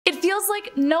It feels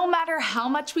like no matter how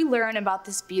much we learn about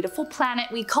this beautiful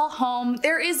planet we call home,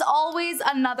 there is always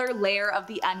another layer of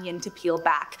the onion to peel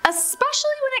back,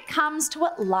 especially when it comes to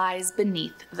what lies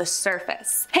beneath the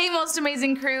surface. Hey most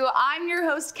amazing crew, I'm your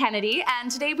host Kennedy, and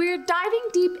today we're diving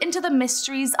deep into the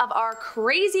mysteries of our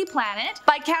crazy planet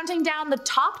by counting down the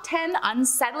top 10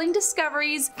 unsettling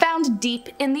discoveries found deep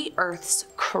in the Earth's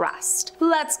crust.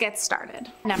 Let's get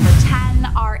started. Number 10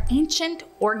 are ancient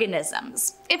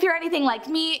organisms. If you're anything like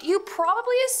me, you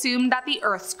probably assumed that the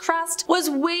Earth's crust was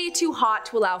way too hot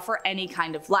to allow for any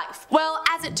kind of life. Well,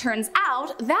 as it turns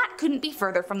out, that couldn't be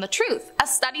further from the truth. A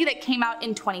study that came out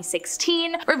in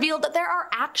 2016 revealed that there are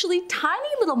actually tiny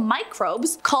little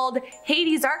microbes called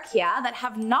Hades archaea that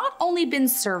have not only been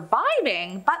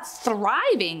surviving, but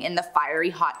thriving in the fiery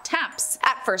hot temps.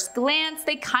 At first glance,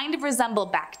 they kind of resemble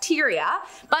bacteria,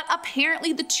 but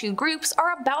apparently the two groups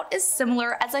are about as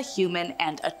similar as a human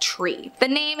and a tree. The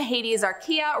name Hades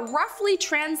archaea roughly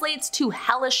translates to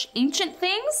hellish ancient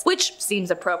things, which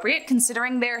seems appropriate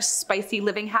considering their spicy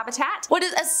living habitat. What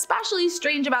is especially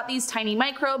strange about these tiny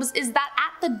microbes is that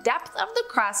at the depth of the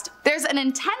crust, there's an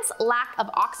intense lack of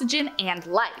oxygen and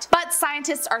light. But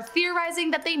scientists are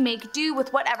theorizing that they make do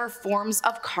with whatever forms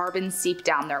of carbon seep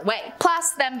down their way.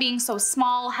 Plus, them being so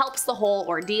small helps the whole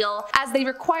ordeal, as they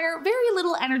require very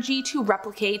little energy to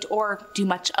replicate or do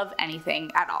much of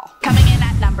anything at all. Coming in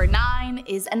at number 9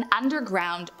 is an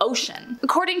underground ocean.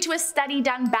 According to a study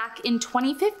done back in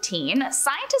 2015,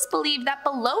 scientists believe that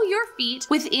below your feet,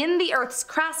 within the Earth's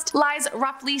crust, lies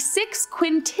roughly 6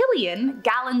 quintillion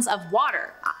gallons of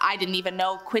water. I didn't even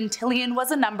know quintillion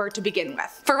was a number to begin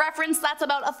with. For reference, that's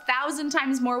about 1,000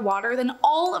 times more water than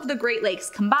all of the Great Lakes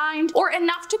combined, or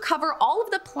enough to cover all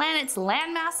of the planet's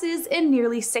land masses in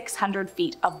nearly 600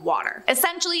 feet of water.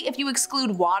 Essentially, if you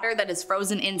exclude water that is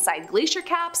frozen inside glacier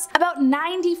caps, about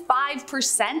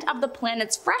 95% of the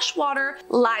planet's fresh water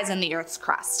lies in the Earth's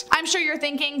crust. I'm sure you're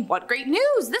thinking, what great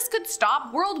news, this could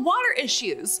stop world water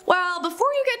issues. Well, before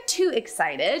you get too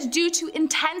excited, due to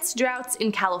intense droughts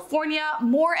in California,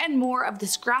 more and more of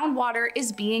this groundwater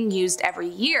is being used every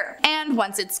year. And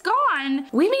once it's gone,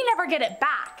 we may never get it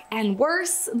back. And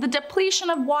worse, the depletion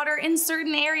of water in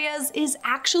certain areas is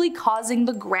actually causing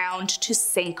the ground to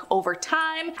sink over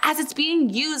time as it's being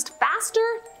used faster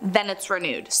than it's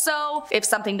renewed. So if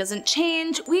something doesn't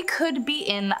change, we could be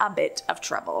in a bit of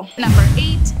trouble. Number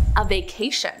 8. A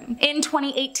vacation. In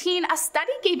 2018, a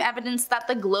study gave evidence that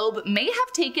the globe may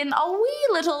have taken a wee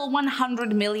little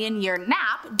 100 million year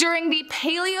nap during the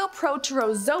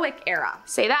Paleoproterozoic era.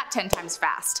 Say that 10 times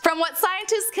fast. From what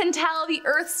scientists can tell, the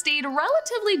Earth stayed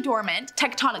relatively dormant,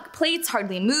 tectonic plates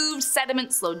hardly moved,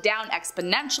 sediment slowed down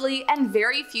exponentially, and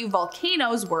very few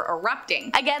volcanoes were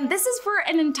erupting. Again, this is for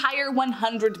an entire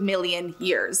 100 million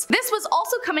years. This was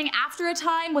also coming after a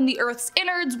time when the Earth's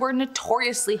innards were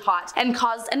notoriously hot and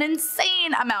caused an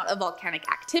insane amount of volcanic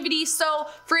activity, so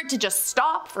for it to just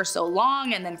stop for so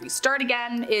long and then restart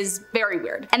again is very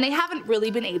weird, and they haven't really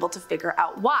been able to figure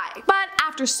out why. But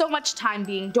after so much time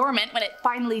being dormant, when it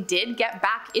finally did get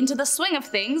back into the swing of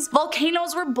things,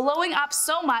 volcanoes were blowing up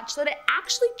so much that it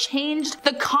actually changed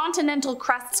the continental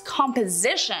crust's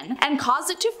composition and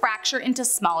caused it to fracture into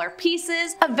smaller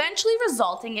pieces, eventually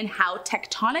resulting in how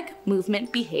tectonic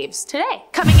movement behaves today.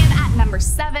 Coming in at number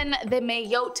 7, the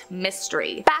Mayotte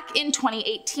Mystery. Back in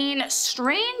 2018,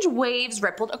 strange waves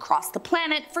rippled across the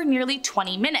planet for nearly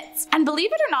 20 minutes. And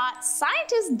believe it or not,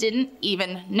 scientists didn't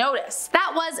even notice.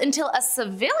 That was until a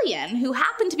civilian who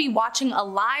happened to be watching a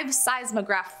live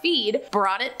seismograph feed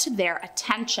brought it to their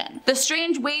attention. The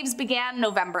strange waves began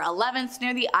November 11th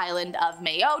near the island of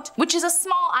Mayotte, which is a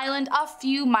small island a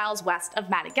few miles west of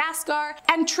Madagascar,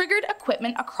 and triggered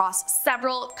equipment across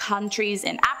several countries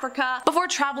in Africa before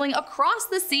traveling across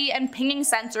the sea and pinging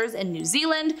sensors in New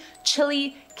Zealand,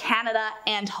 Chile, Canada,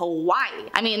 and Hawaii.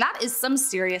 I mean, that is some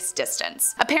serious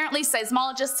distance. Apparently,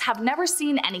 seismologists have never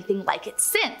seen anything like it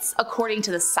since. According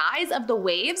to the size of the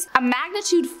waves, a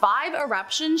magnitude 5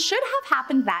 eruption should have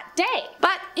happened that day,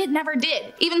 but it never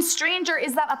did. Even stranger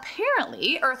is that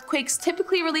apparently earthquakes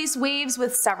typically release waves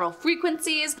with several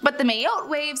frequencies, but the Mayotte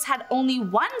waves had only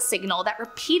one signal that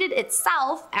repeated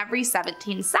itself every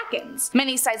 17 seconds.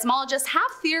 Many seismologists have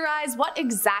theorized what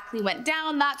exactly went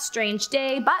down that strange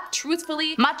day, but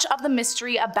truthfully, much of the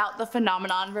mystery about the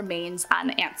phenomenon remains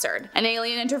unanswered. An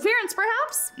alien interference,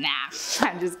 perhaps? Nah,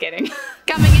 I'm just kidding.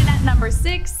 Coming in at number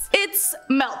 6, it's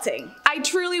melting. I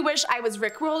truly wish I was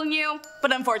rickrolling you,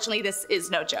 but unfortunately this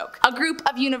is no joke. A group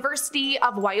of University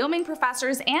of Wyoming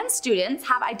professors and students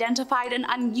have identified an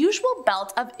unusual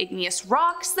belt of igneous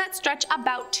rocks that stretch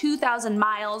about 2,000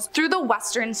 miles through the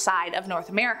western side of North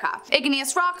America.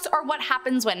 Igneous rocks are what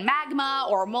happens when magma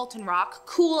or molten rock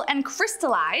cool and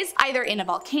crystallize either in a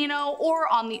volcano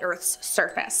or on the Earth's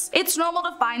surface. It's normal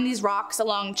to find these rocks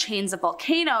along chains of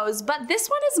volcanoes, but this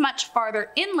one is much farther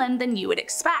inland than you would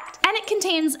expect, and it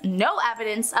contains no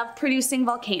evidence of producing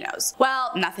volcanoes.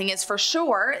 Well, nothing is for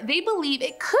sure. They believe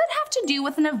it could have to do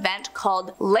with an event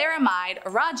called laramide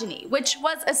orogeny, which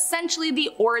was essentially the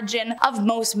origin of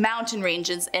most mountain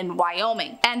ranges in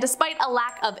Wyoming. And despite a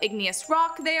lack of igneous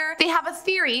rock there, they have a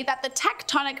theory that the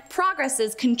tectonic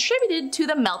progresses contributed to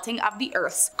the melting of the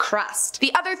Earth's crust.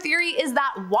 The other theory is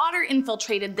that water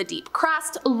infiltrated the deep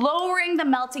crust, lowering the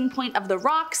melting point of the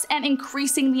rocks and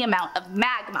increasing the amount of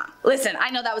magma. Listen,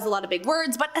 I know that was a lot of big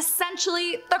words, but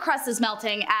essentially the crust is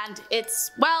melting and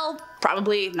it's, well,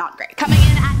 probably not great. Coming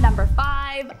in at number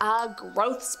 5, a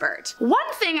growth spurt. One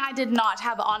thing I did not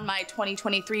have on my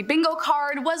 2023 bingo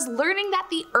card was learning that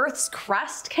the Earth's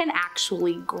crust can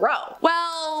actually grow.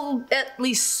 Well, at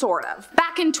least sort of.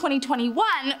 Back in 2021,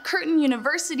 Curtin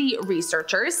University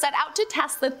researchers set out to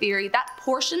test the theory that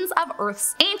portions of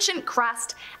Earth's ancient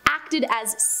crust acted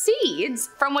as seeds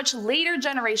from which later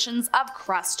generations of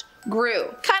crust grew.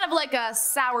 Kind of like a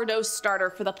sourdough starter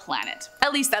for the planet.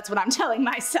 At least that's what I'm telling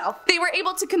myself. They were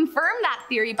able to confirm that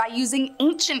theory by using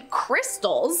ancient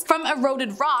crystals from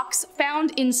eroded rocks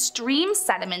found in stream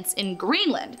sediments in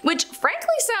Greenland, which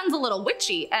frankly sounds a little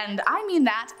witchy, and I mean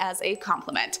that as a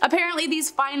compliment. Apparently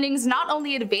these findings not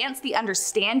only advance the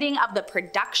understanding of the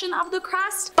production of the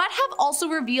crust, but have also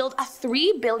revealed a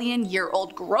 3 billion year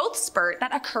old growth spurt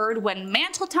that occurred when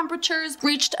mantle temperatures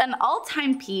reached an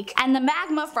all-time peak and the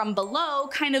magma from below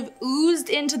kind of oozed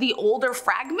into the older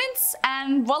fragments,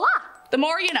 and voila! The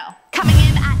more you know. Coming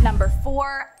in at number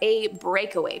 4, a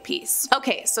breakaway piece.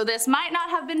 Okay, so this might not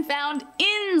have been found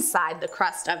inside the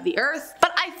crust of the Earth,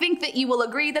 but I think that you will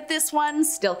agree that this one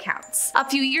still counts. A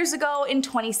few years ago in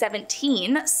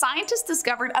 2017, scientists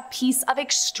discovered a piece of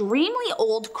extremely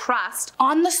old crust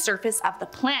on the surface of the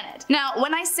planet. Now,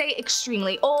 when I say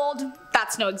extremely old,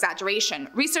 that's no exaggeration.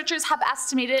 Researchers have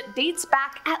estimated it dates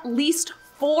back at least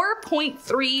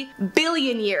 4.3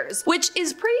 billion years, which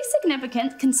is pretty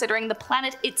significant considering the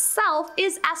planet itself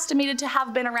is estimated to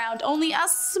have been around only a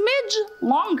smidge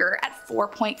longer at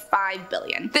 4.5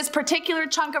 billion. This particular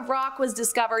chunk of rock was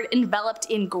discovered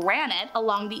enveloped in granite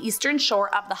along the eastern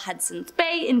shore of the Hudson's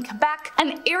Bay in Quebec,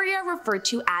 an area referred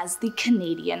to as the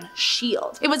Canadian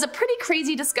Shield. It was a pretty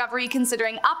crazy discovery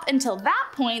considering up until that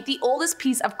point the oldest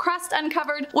piece of crust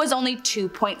uncovered was only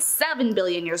 2.7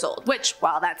 billion years old, which,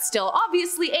 while that's still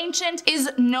obviously ancient, is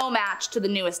no match to the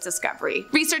newest discovery.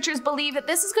 Researchers believe that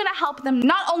this is going to help them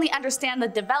not only understand the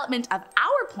development of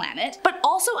our planet, but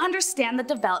also understand the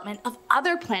development of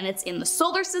other planets in the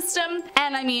solar system,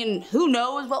 and I mean, who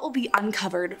knows what will be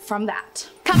uncovered from that.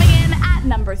 Coming in at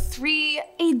number 3,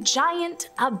 a giant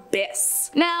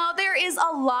abyss. Now, there is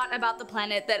a lot about the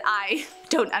planet that I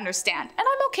don't understand, and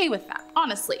I'm okay with that,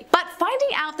 honestly. But finding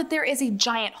out that there is a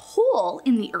giant hole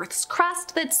in the Earth's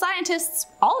crust that scientists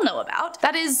all know about,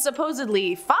 that is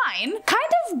supposedly fine,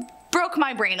 kind of broke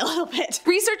my brain a little bit.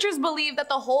 Researchers believe that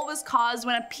the hole was caused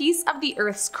when a piece of the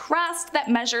Earth's crust that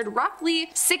measured roughly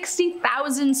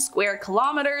 60,000 square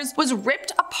kilometers was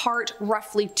ripped apart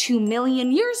roughly 2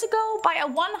 million years ago by a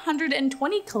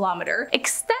 120 kilometer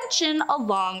extension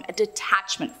along a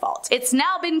detachment fault. It's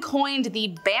now been coined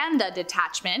the Banda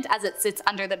Detachment as it sits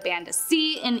under the Banda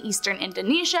Sea in eastern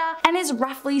Indonesia and is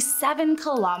roughly 7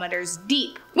 kilometers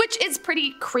deep, which is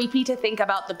pretty creepy to think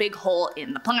about the big hole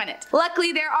in the planet.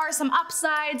 Luckily, there are some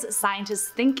upsides. Scientists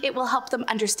think it will help them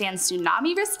understand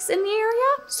tsunami risks in the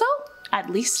area, so at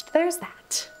least there's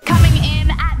that. Coming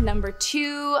in at number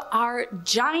 2 are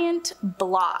giant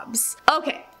blobs.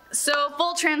 Okay, so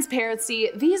full transparency,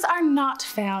 these are not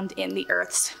found in the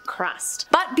Earth's crust.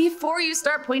 But before you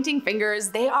start pointing fingers,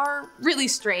 they are really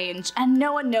strange and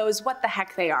no one knows what the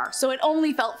heck they are, so it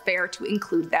only felt fair to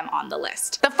include them on the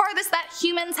list. The farthest that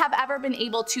humans have ever been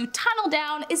able to tunnel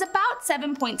down is about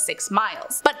 7.6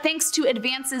 miles. But thanks to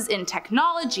advances in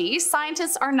technology,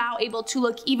 scientists are now able to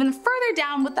look even further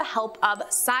down with the help of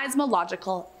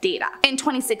seismological data. In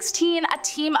 2016, a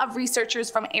team of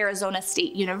researchers from Arizona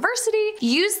State University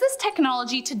used this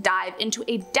technology to dive into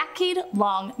a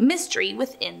decade-long mystery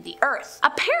within the Earth.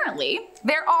 Apparently,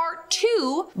 there are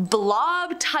two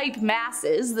blob-type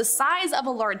masses the size of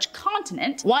a large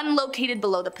continent, one located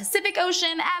below the Pacific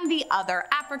Ocean and the other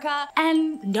Africa,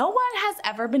 and no one has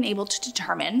ever been able to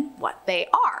determine what they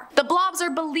are. The blobs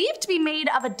are believed to be made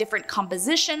of a different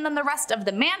composition than the rest of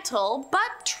the mantle,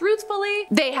 but truthfully,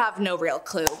 they have no real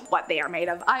clue what they are made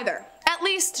of either. At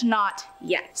least not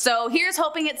yet. So here's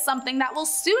hoping it's something that will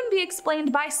soon be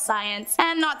explained by science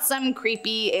and not some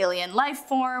creepy alien life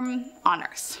form on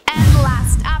Earth. And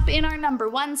last up in our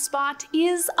 #1 spot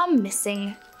is a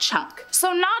missing chunk.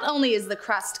 So not only is the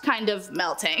crust kind of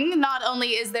melting, not only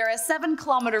is there a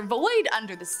 7-kilometer void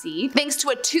under the sea thanks to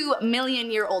a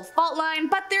 2-million-year-old fault line,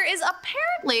 but there is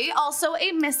apparently also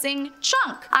a missing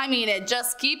chunk. I mean, it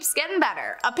just keeps getting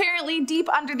better. Apparently deep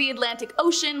under the Atlantic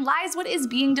Ocean lies what is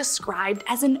being described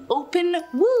as an open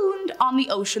wound on the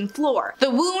ocean floor.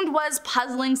 The wound was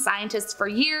puzzling scientists for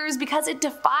years because it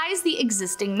defies the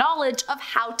existing knowledge of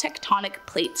how tectonic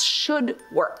plates should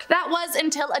work. That was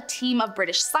until a team of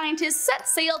British scientists set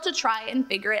sail to try and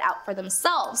figure it out for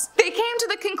themselves. They came to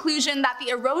the conclusion that the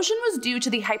erosion was due to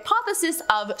the hypothesis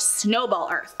of snowball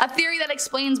Earth, a theory that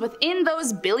explains within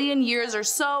those billion years or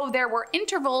so there were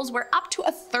intervals where up to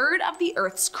a third of the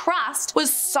Earth's crust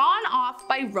was sawn off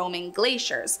by roaming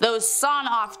glaciers. Those sawn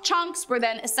off chunks were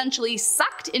then essentially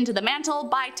sucked into the mantle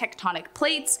by tectonic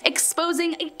plates,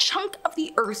 exposing a chunk of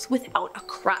the Earth without a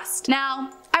crust.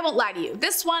 Now, I won't lie to you,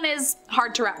 this one is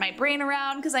hard to wrap my brain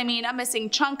around because I mean a missing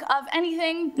chunk of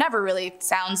anything never really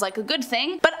sounds like a good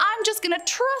thing, but I'm just gonna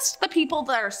trust the people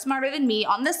that are smarter than me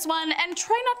on this one and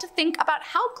try not to think about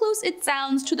how close it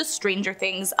sounds to the Stranger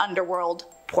Things underworld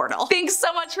portal. Thanks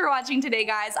so much for watching today,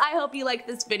 guys. I hope you liked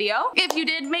this video. If you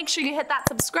did, make sure you hit that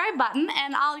subscribe button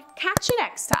and I'll catch you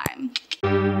next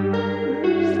time.